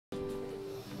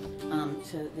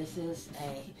So this is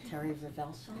a Terry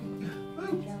Rivel song.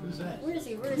 Who's that? Where is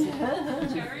he? Where is he?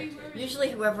 Terry,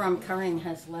 Usually whoever I'm currying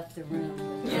has left the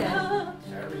room. Yeah.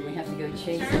 We have to go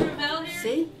chase Terry him. Rivel here?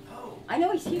 See? I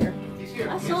know he's here. He's here.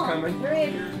 I He's saw him. coming. Here he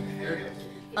is. There he is.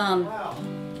 Wow.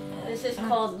 This is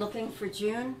called Looking for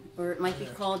June, or it might be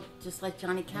called just like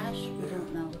Johnny Cash. We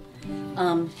don't know.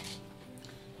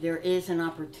 There is an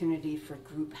opportunity for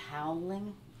group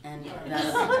howling, and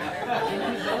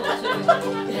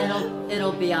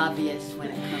it'll be obvious when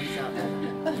it comes up.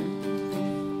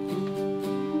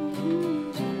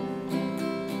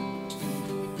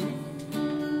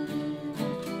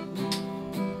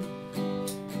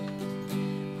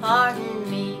 Pardon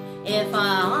me if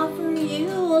I offer you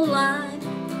a line.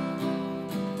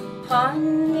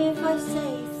 Pardon me if I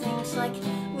say things like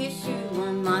wish you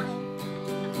were mine.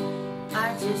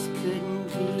 I just couldn't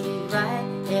be right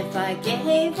if I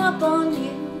gave up on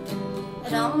you.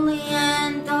 I'd only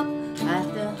end up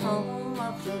at the home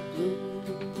of the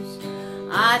blues.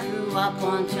 I grew up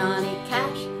on Johnny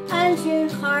Cash and June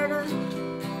Carter,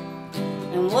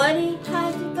 and what he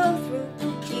had to go through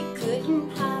he couldn't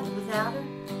have without her.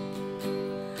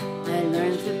 I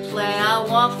learned to play, I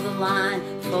walked the line,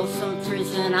 Folsom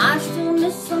Prison, I still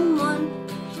miss someone.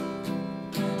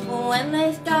 But when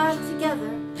they got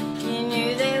together, you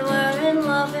knew they were in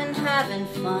love and having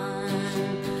fun.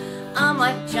 I'm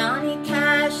like Johnny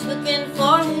Cash looking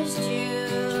for his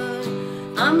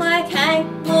June. I'm like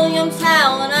Hank Williams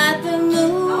howling at the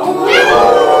moon.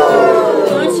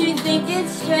 Don't you think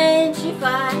it's strange if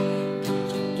I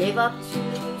gave up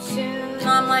too soon?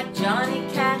 I'm like Johnny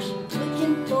Cash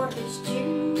looking for his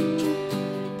June.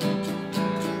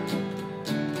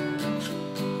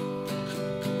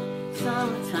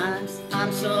 Sometimes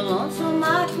I'm so lonesome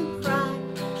I could cry,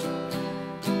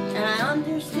 and I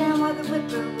understand why the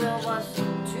whippoorwill was too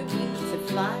cute to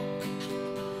fly.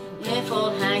 If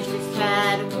old Hank just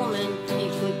had a woman he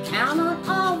could count on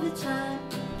all the time,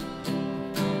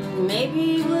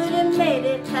 maybe he would have made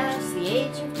it past the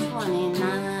age of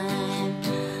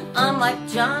 29. I'm like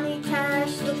Johnny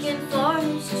Cash looking for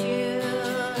his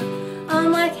June.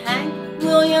 I'm like Hank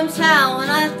Williams howling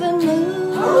at the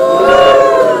moon.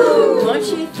 Don't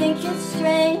you think it's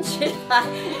strange if I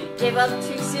gave up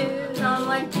too soon? I'm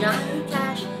like Johnny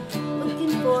Cash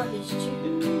looking for his June.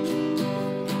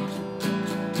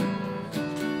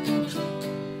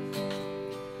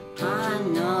 I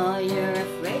know you're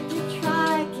afraid to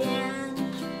try again.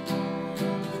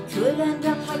 You could end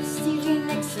up like Stevie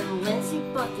Nicks and Lindsey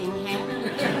Buckingham.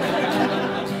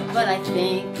 But I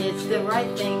think it's the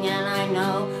right thing, and I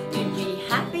know you'd be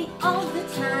happy all the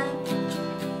time.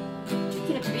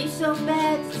 Can it be so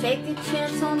bad to take a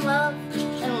chance on love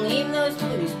and leave those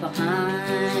blues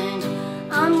behind?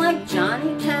 I'm like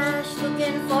Johnny Cash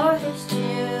looking for his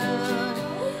June.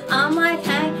 I'm like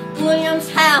Hank Williams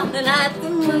howling at the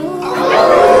moon.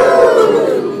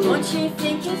 Don't you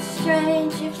think it's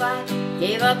strange if I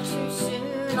gave up too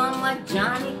soon? I'm like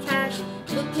Johnny Cash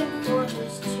looking for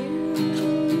his June.